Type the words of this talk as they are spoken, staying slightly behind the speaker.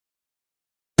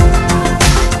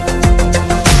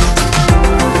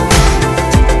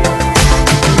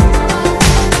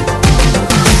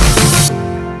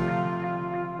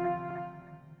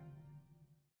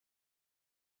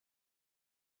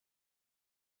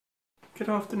Good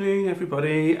afternoon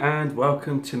everybody and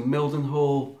welcome to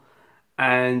Mildenhall,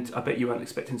 and I bet you weren't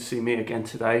expecting to see me again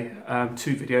today.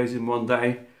 Two videos in one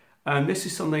day. This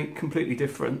is something completely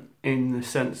different in the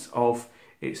sense of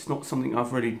it's not something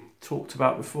I've really talked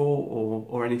about before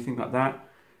or anything like that,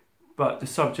 but the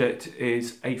subject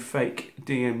is a fake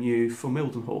DMU for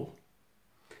Mildenhall.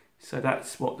 So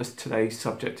that's what today's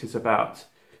subject is about.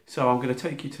 So I'm going to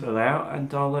take you to the layout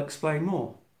and I'll explain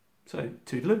more. So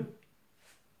toodaloo.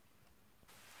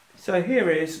 So here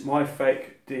is my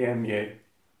fake DMU,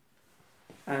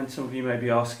 and some of you may be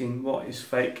asking what is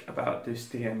fake about this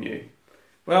DMU.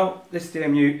 Well, this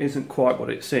DMU isn't quite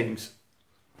what it seems.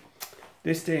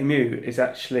 This DMU is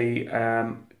actually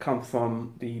come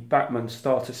from the Bachmann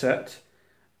starter set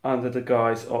under the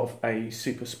guise of a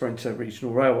Super Sprinter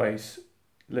Regional Railways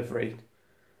livery,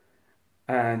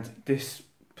 and this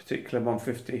particular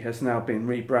 150 has now been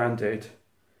rebranded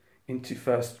into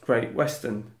First Great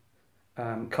Western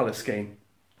colour scheme,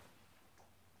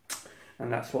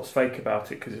 and that's what's fake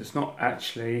about it, because it's not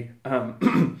actually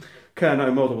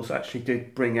Kerno Models actually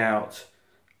did bring out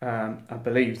I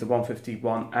believe the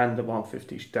 151 and the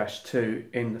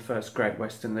 150-2 in the First Great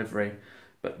Western livery,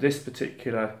 but this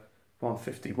particular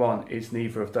 151 is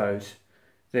neither of those.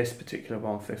 This particular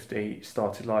 150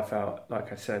 started life out,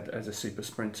 like I said, as a Super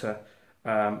Sprinter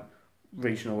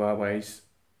Regional Railways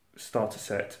starter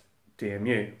set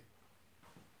DMU.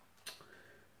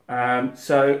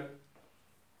 So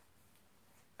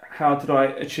how did I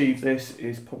achieve this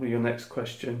is probably your next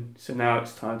question. So now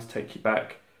it's time to take you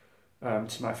back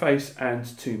to my face and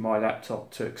to my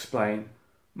laptop to explain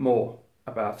more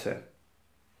about it.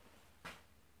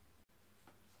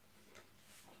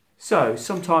 So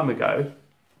some time ago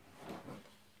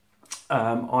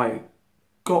I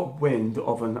got wind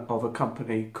of a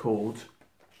company called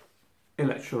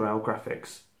Electro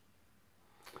Graphics,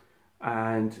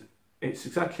 and it's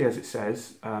exactly as it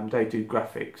says. They do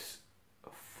graphics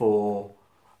for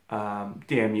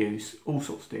DMUs, all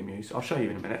sorts of DMUs. I'll show you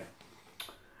in a minute.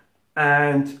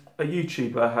 And a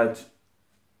YouTuber had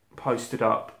posted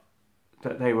up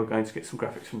that they were going to get some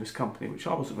graphics from this company, which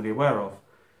I wasn't really aware of.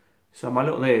 So my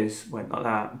little ears went like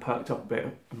that and perked up a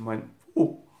bit and went,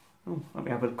 oh, let me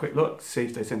have a quick look to see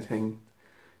if there's anything,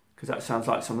 because that sounds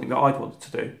like something that I'd wanted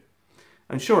to do.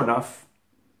 And sure enough,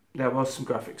 there was some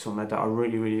graphics on there that I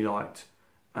really liked.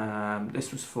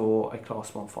 This was for a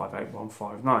class 158,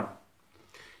 159.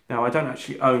 Now I don't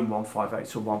actually own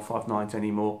 158s or 159s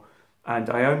anymore, and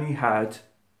I only had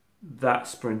that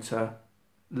Sprinter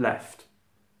left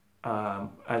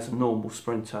as a normal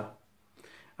Sprinter.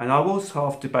 And I was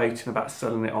half debating about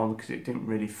selling it on because it didn't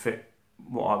really fit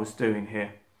what I was doing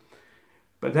here.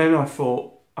 But then I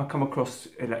thought, I come across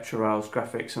Electro Rail's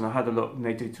graphics and I had a look, and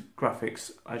they did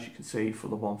graphics, as you can see, for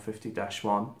the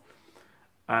 150-1,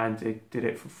 and they did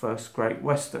it for First Great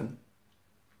Western.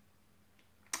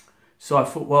 So I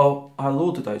thought, well, I'll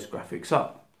order those graphics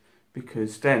up,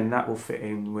 because then that will fit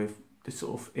in with the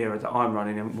sort of era that I'm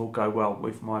running and will go well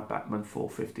with my Bachmann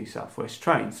 450 Southwest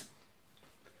trains.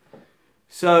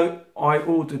 So I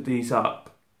ordered these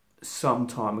up some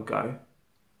time ago,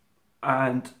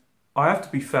 and I have to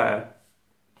be fair,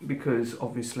 because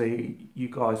obviously you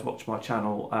guys watch my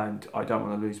channel and I don't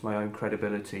want to lose my own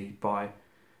credibility by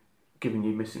giving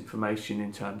you misinformation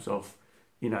in terms of,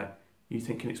 you know, you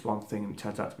thinking it's one thing and it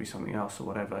turns out to be something else or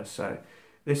whatever. So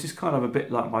this is kind of a bit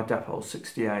like my Dapol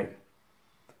 68,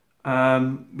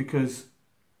 because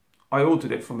I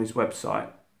ordered it from his website,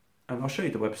 and I'll show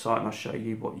you the website and I'll show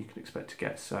you what you can expect to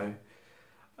get. So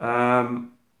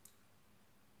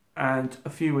and a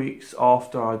few weeks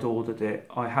after I'd ordered it,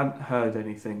 I hadn't heard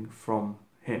anything from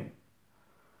him,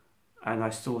 and I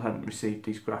still hadn't received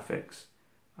these graphics,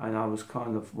 and I was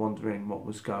kind of wondering what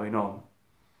was going on.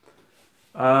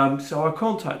 So I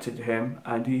contacted him,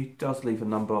 and he does leave a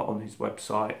number on his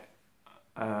website,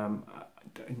 and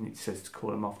it says to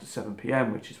call him after 7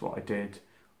 PM, which is what I did.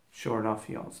 Sure enough,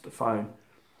 he answered the phone,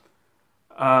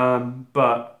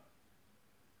 but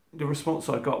the response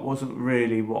I got wasn't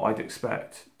really what I'd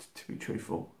expect, to be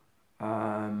truthful.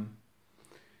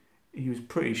 He was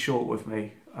pretty short with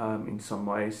me in some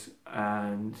ways,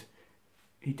 and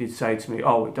he did say to me,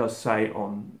 oh, it does say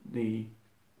on the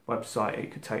website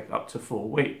it could take up to 4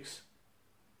 weeks.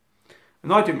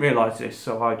 And I didn't realise this,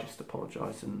 so I just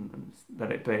apologised and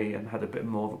let it be and had a bit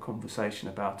more of a conversation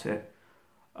about it.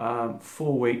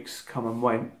 4 weeks come and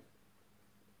went,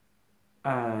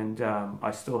 and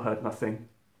I still heard nothing.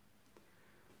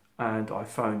 And I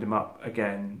phoned him up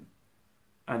again,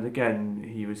 and again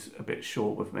he was a bit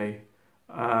short with me.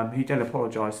 He then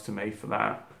apologised to me for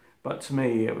that, but to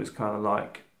me it was kind of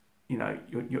like, you know,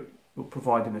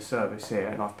 providing a service here,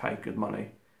 and I've paid good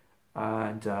money,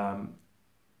 and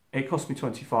it cost me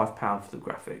 £25 for the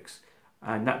graphics.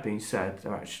 And that being said,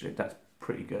 that's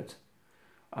pretty good.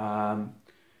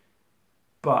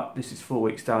 But this is 4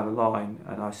 weeks down the line,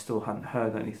 and I still hadn't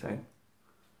heard anything,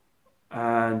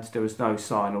 and there was no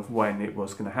sign of when it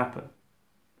was going to happen.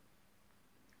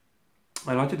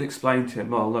 And I did explain to him,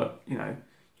 well, look, you can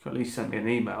at least send me an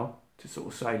email to sort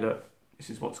of say, look, this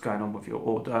is what's going on with your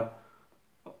order,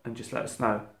 and just let us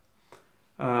know.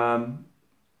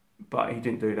 But he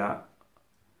didn't do that.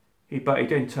 But he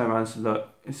didn't turn around and said, look,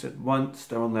 he said, once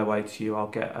they're on their way to you, I'll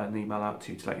get an email out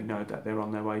to you to let you know that they're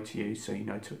on their way to you, so you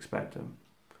know to expect them.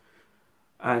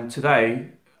 And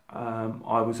today,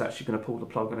 I was actually going to pull the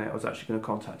plug on it. I was actually going to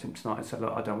contact him tonight and say,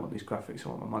 look, I don't want these graphics, I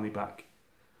want my money back.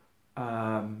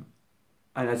 And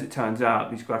as it turns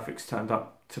out, these graphics turned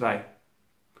up today.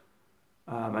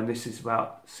 And this is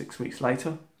about 6 weeks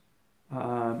later,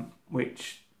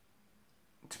 which,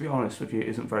 to be honest with you,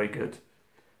 isn't very good.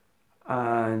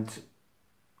 And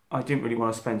I didn't really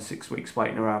want to spend 6 weeks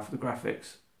waiting around for the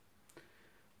graphics.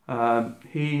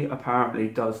 He apparently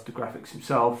does the graphics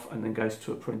himself and then goes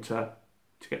to a printer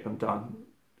to get them done,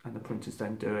 and the printers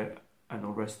then do it and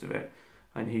all the rest of it.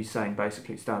 And he's saying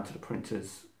basically it's down to the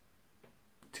printers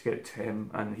to get it to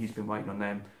him, and he's been waiting on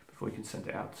them before he can send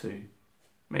it out to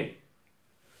me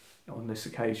on this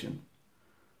occasion.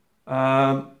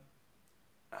 However,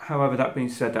 that being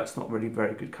said, that's not really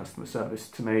very good customer service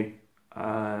to me,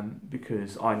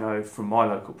 because I know from my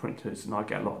local printers, and I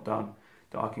get a lot done,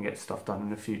 that I can get stuff done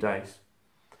in a few days.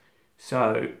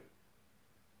 So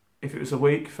if it was a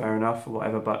week, fair enough, or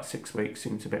whatever, but 6 weeks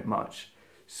seems a bit much.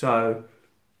 So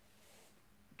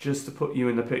just to put you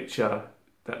in the picture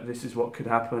that this is what could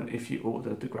happen if you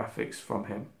ordered the graphics from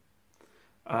him.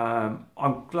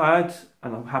 I'm glad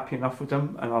and I'm happy enough with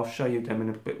them, and I'll show you them in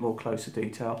a bit more closer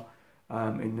detail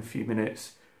in a few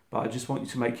minutes. But I just want you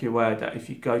to make you aware that if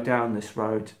you go down this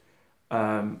road,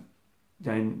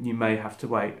 then you may have to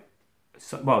wait.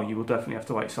 Well, you will definitely have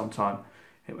to wait some time.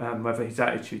 Whether his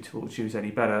attitude towards you is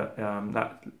any better,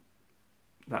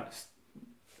 that's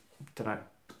don't know.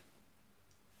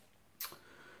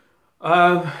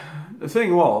 The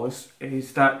thing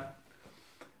is that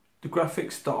the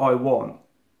graphics that I want,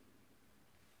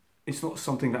 it's not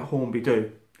something that Hornby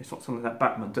do. It's not something that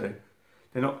Batman do.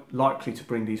 They're not likely to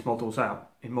bring these models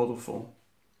out in model form.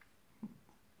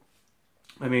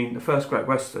 I mean, the first Great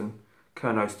Western,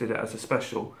 Kernos did it as a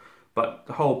special, but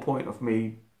the whole point of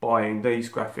me buying these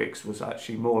graphics was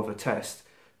actually more of a test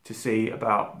to see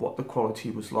about what the quality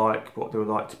was like, what they were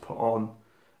like to put on,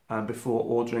 before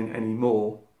ordering any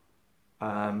more.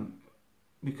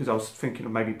 Because I was thinking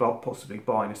of maybe possibly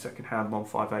buying a second-hand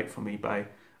 158 from eBay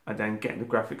and then getting the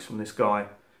graphics from this guy,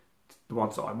 the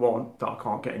ones that I want, that I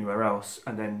can't get anywhere else,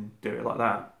 and then do it like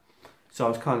that. So I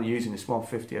was kind of using this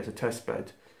 150 as a test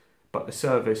bed, but the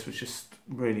service was just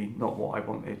really not what I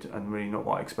wanted and really not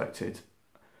what I expected.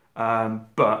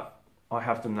 But I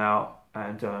have them now,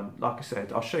 and like I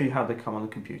said, I'll show you how they come on the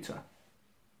computer.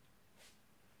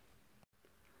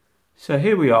 So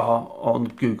here we are on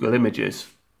Google Images,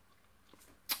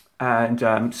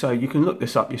 and so you can look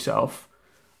this up yourself,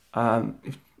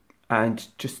 and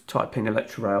just type in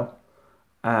Electrorail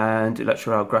and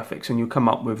Electrorail graphics, and you'll come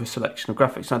up with a selection of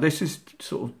graphics. Now this is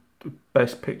sort of the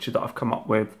best picture that I've come up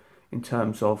with in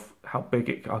terms of how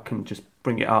big I can just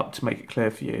bring it up to make it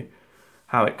clear for you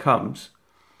how it comes.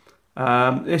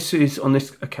 This is on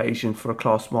this occasion for a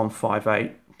class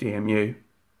 158 DMU,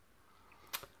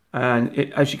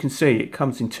 and as you can see, it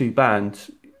comes in two bands,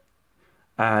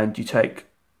 and you take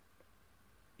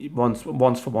one's for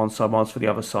one side, one's for the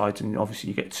other side, and obviously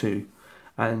you get two,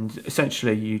 and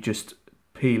essentially you just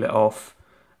peel it off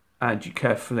and you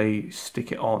carefully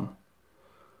stick it on.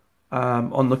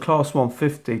 On the class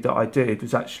 150 that I did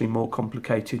was actually more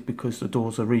complicated because the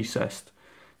doors are recessed.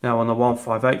 Now on the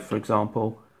 158, for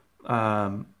example,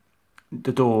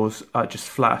 the doors are just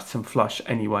flat and flush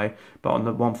anyway, but on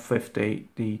the 150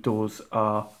 the doors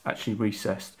are actually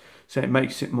recessed, so it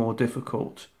makes it more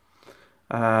difficult.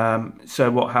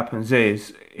 So what happens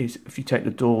is if you take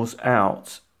the doors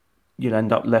out, you'll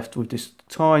end up left with this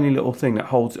tiny little thing that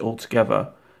holds it all together,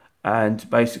 and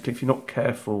basically if you're not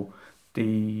careful,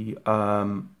 the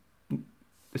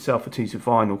self-adhesive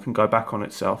vinyl can go back on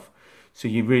itself, so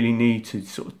you really need to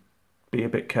sort of be a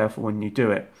bit careful when you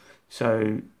do it.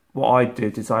 So what I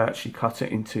did is I actually cut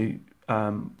it into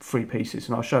 3 pieces,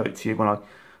 and I'll show it to you when I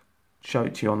show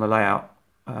it to you on the layout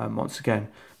once again.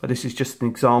 But this is just an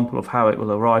example of how it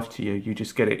will arrive to you. You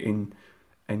just get it in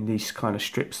these kind of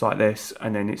strips like this,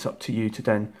 and then it's up to you to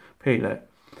then peel it.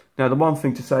 Now, the one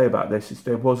thing to say about this is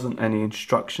there wasn't any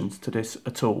instructions to this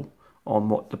at all on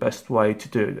what the best way to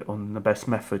do it, on the best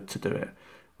method to do it,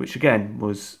 which again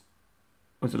was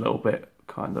a little bit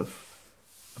kind of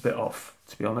a bit off,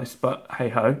 to be honest. But hey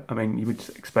ho, I mean, you would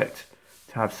expect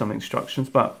to have some instructions,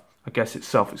 but I guess it's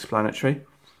self-explanatory.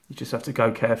 You just have to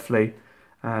go carefully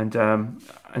and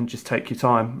just take your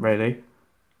time, really.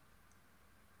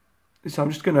 So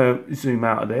I'm just going to zoom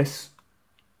out of this,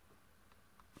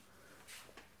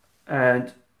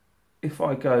 and if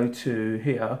I go to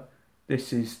here,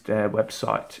 this is their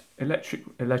website,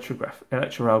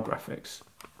 Electrorail Graphics.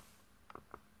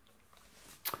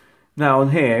 Now on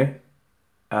here,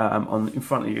 in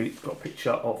front of you, it's got a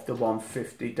picture of the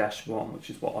 150-1, which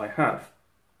is what I have.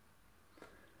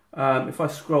 If I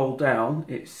scroll down,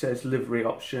 it says livery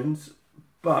options,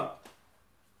 but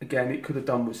again, it could have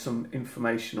done with some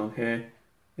information on here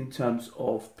in terms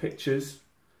of pictures,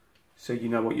 so you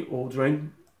know what you're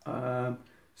ordering.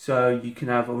 So you can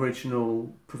have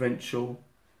original, provincial,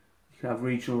 you can have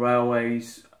regional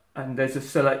railways, and there's a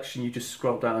selection. You just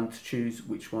scroll down to choose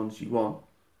which ones you want,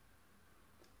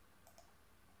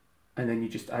 and then you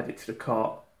just add it to the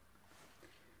cart.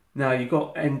 Now you've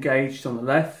got engaged on the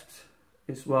left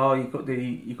as well. You've got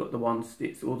the ones,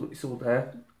 it's all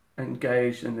there,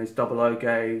 engaged, and there's double O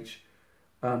gauge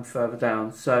further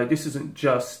down. So this isn't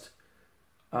just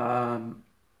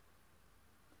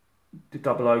the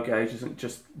double O gauge isn't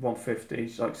just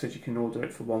 150. Like I said, you can order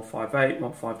it for 158,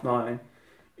 159.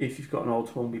 If you've got an old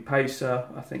Hornby Pacer,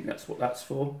 I think that's what that's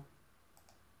for.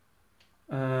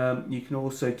 You can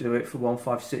also do it for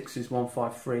 156s,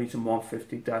 153s and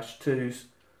 150-2s.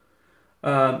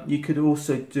 You could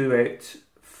also do it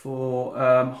for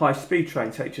high speed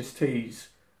trains, HSTs,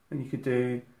 and you could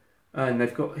do, and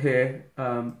they've got here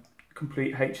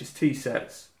complete HST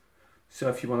sets. So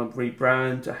if you want to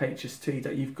rebrand a HST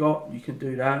that you've got, you can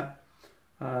do that.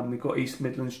 We've got East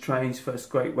Midlands trains, first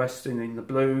Great Western in the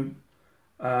blue.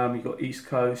 You've got East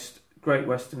Coast, Great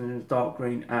Western in the dark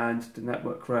green, and the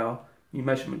Network Rail new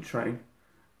measurement train.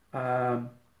 Again,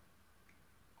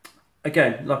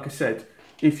 like I said,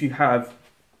 if you have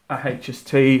a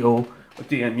HST or a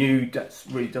DMU that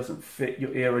really doesn't fit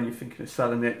your ear and you're thinking of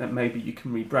selling it, then maybe you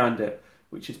can rebrand it,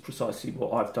 which is precisely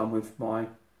what I've done with my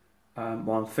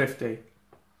 150.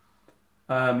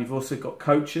 You've also got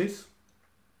coaches.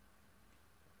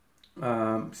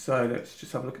 So let's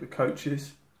just have a look at the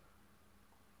coaches.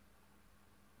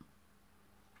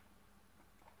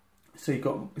 So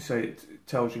it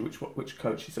tells you which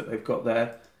coaches that they've got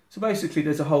there. So basically,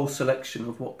 there's a whole selection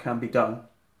of what can be done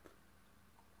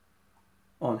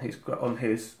on his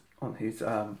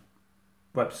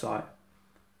website.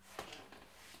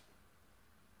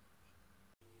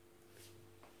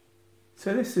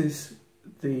 So this is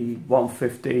the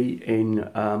 150 in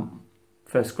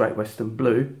first Great Western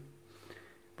blue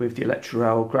with the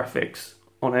Electrorail graphics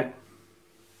on it.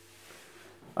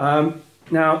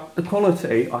 Now the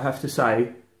quality, I have to say,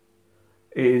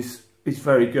 is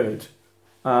very good.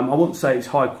 I wouldn't say it's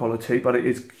high quality, but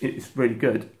it's really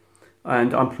good,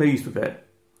 and I'm pleased with it.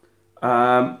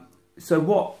 So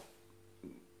what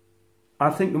I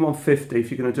think the 150,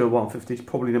 if you're going to do a 150, is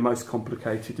probably the most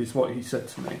complicated, is what he said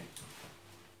to me.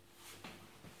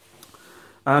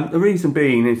 The reason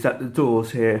being is that the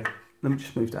doors here, let me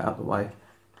just move that out of the way.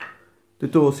 The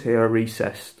doors here are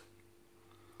recessed,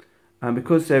 and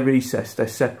because they're recessed, they're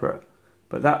separate.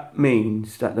 But that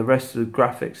means that the rest of the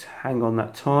graphics hang on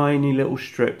that tiny little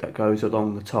strip that goes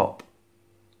along the top.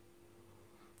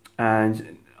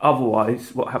 And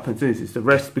otherwise, what happens is the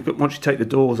rest, because once you take the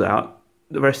doors out,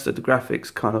 the rest of the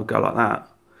graphics kind of go like that.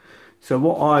 So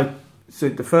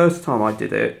the first time I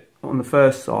did it, on the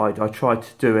first side, I tried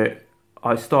to do it,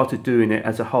 I started doing it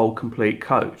as a whole complete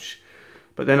coach.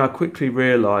 But then I quickly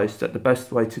realised that the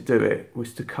best way to do it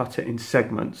was to cut it in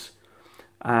segments.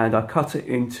 And I cut it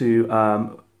into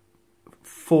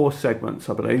 4 segments,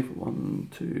 I believe.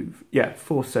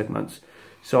 4 segments.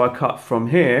 So I cut from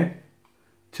here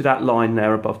to that line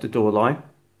there above the door line.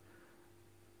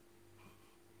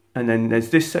 And then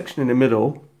there's this section in the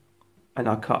middle, and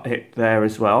I cut it there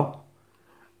as well.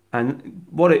 And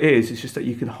what it is just that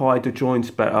you can hide the joints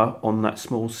better on that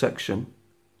small section.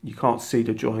 You can't see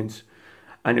the joints.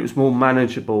 And it was more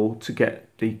manageable to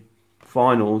get the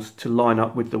vinyls to line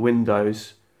up with the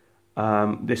windows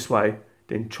this way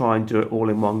than try and do it all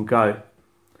in one go,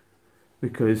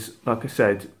 because like I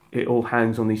said, it all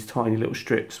hangs on these tiny little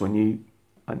strips when you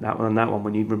and that one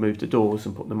when you remove the doors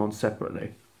and put them on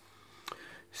separately.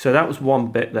 So that was one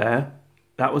bit there,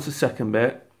 that was the second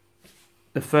bit,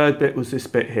 the third bit was this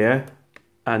bit here,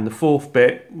 and the fourth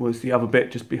bit was the other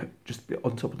bit just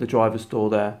on top of the driver's door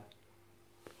there.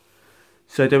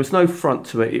 So there was no front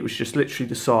to it, it was just literally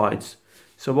the sides.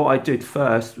 So what I did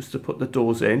first was to put the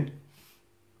doors in,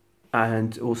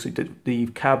 and also the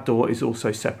cab door is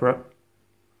also separate.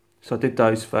 So I did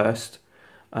those first,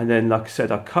 and then like I said,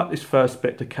 I cut this first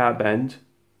bit, the cab end,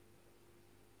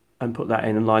 and put that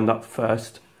in and lined up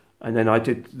first, and then I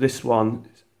did this one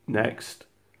next,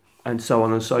 and so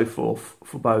on and so forth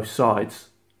for both sides.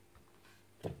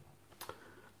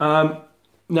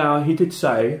 Now he did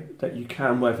say that you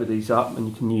can weather these up and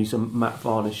you can use a matte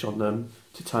varnish on them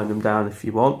to tone them down if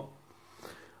you want.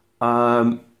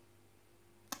 And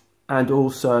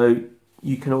also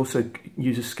you can also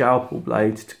use a scalpel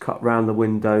blade to cut round the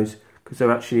windows, because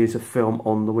there actually is a film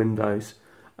on the windows,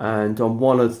 and on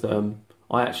one of them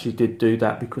I actually did do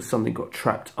that because something got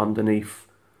trapped underneath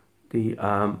the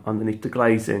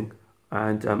glazing,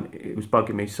 and it was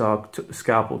bugging me, so I took the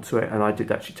scalpel to it and I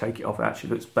did actually take it off. It actually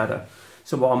looks better.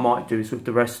 So what I might do is with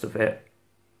the rest of it,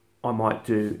 I might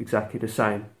do exactly the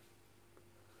same.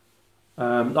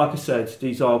 Like I said,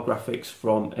 these are graphics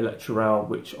from Electrorel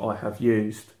which I have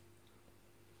used.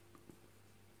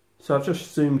 So I've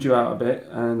just zoomed you out a bit,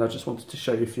 and I just wanted to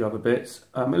show you a few other bits.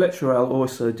 Electrorel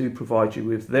also do provide you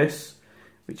with this,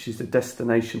 which is the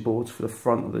destination boards for the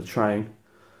front of the train.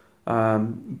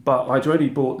 But I'd already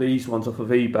bought these ones off of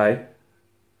eBay,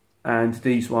 and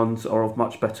these ones are of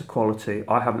much better quality.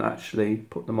 I haven't actually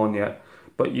put them on yet,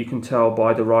 but you can tell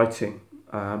by the writing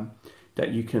that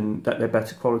they're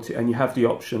better quality, and you have the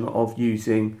option of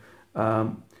using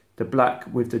the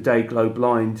black with the day glow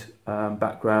blind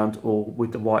background, or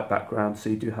with the white background, so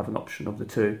you do have an option of the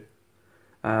two.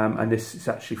 And this is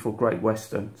actually for Great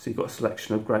Western, so you've got a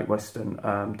selection of Great Western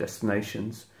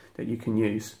destinations that you can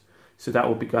use. So that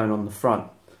will be going on the front,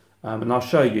 and I'll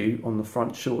show you on the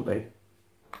front shortly.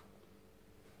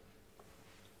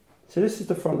 So this is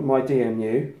the front of my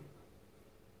DMU.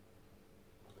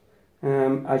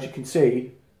 As you can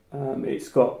see, it's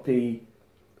got the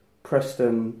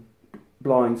Preston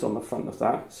blinds on the front of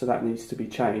that, so that needs to be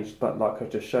changed, but like I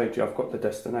just showed you, I've got the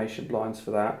destination blinds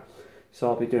for that, so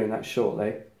I'll be doing that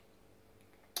shortly.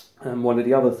 And one of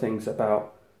the other things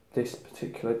about this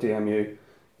particular DMU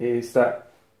is that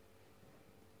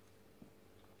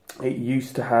it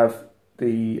used to have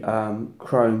the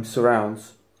chrome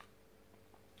surrounds,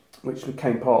 which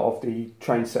became part of the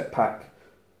train set pack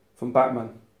from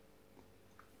Batman.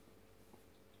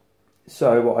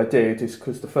 So what I did is,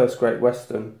 because the first Great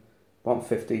Western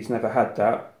 150s never had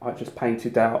that, I just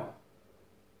painted out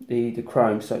the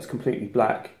chrome so it's completely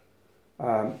black,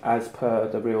 as per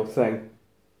the real thing.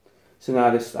 So now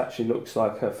this actually looks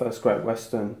like a first Great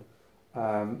Western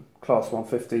class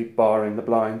 150, barring the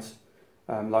blinds.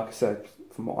 Like I said,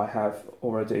 from what I have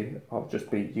already, I'll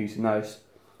just be using those,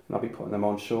 and I'll be putting them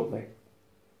on shortly.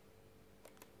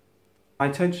 My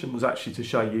intention was actually to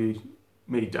show you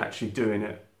me actually doing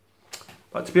it,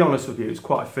 but to be honest with you, it's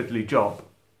quite a fiddly job,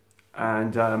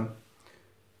 and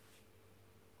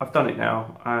I've done it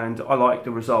now and I like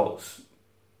the results.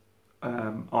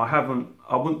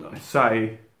 I wouldn't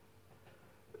say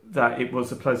that it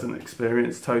was a pleasant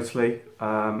experience totally.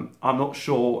 I'm not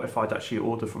sure if I'd actually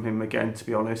order from him again, to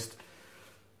be honest,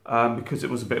 because it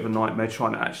was a bit of a nightmare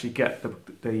trying to actually get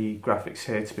the graphics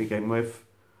here to begin with.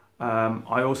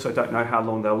 I also don't know how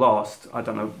long they'll last. I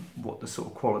don't know what the sort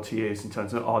of quality is in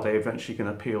terms of, are they eventually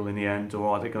going to peel in the end, or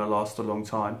are they going to last a long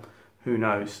time? Who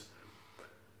knows?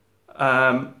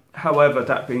 However,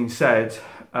 that being said,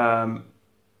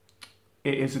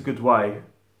 it is a good way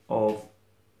of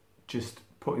just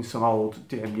putting some old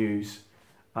DMUs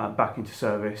back into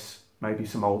service, maybe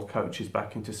some old coaches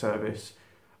back into service,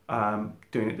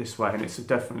 doing it this way, and it's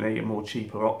definitely a more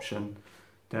cheaper option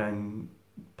than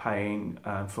paying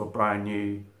for a brand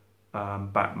new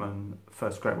Batman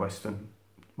First Great Western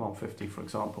 150, for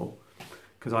example,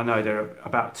 because I know they're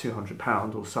about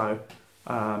 £200 or so.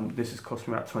 This has cost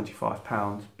me about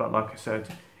 £25, but like I said,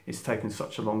 it's taken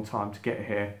such a long time to get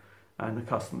here, and the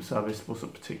customer service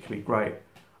wasn't particularly great.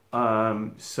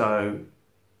 So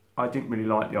I didn't really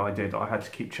like the idea that I had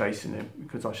to keep chasing him,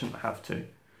 because I shouldn't have to.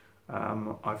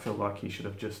 I feel like he should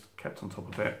have just kept on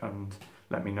top of it and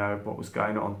let me know what was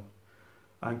going on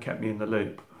and kept me in the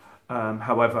loop.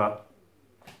 However,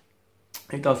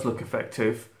 it does look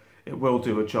effective, it will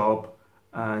do a job,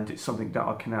 and it's something that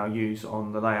I can now use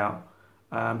on the layout.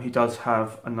 He does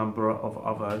have a number of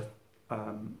other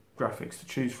graphics to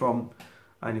choose from,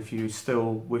 and if you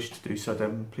still wish to do so,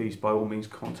 then please by all means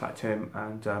contact him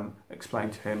and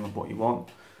explain to him what you want.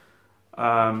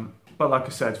 But like I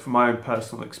said, from my own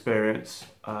personal experience,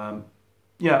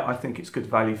 yeah, I think it's good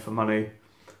value for money.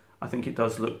 I think it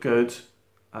does look good.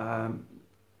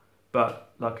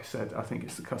 But like I said, I think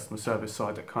it's the customer service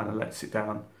side that kind of lets it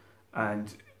down.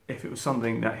 And if it was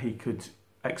something that he could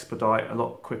expedite a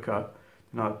lot quicker,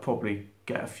 then I'd probably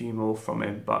get a few more from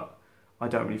him. But I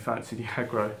don't really fancy the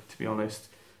aggro, to be honest.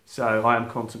 So I am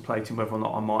contemplating whether or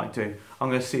not I might do. I'm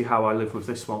going to see how I live with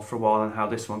this one for a while and how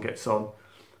this one gets on.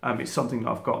 It's something that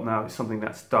I've got now. It's something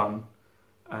that's done.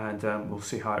 And we'll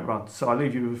see how it runs. So I'll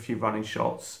leave you with a few running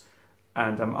shots.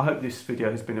 And I hope this video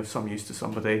has been of some use to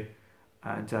somebody.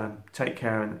 And take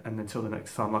care, and until the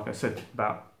next time, like I said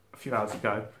about a few hours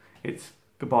ago, it's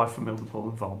goodbye from Mildenhall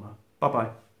and Volmer. Bye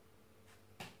bye.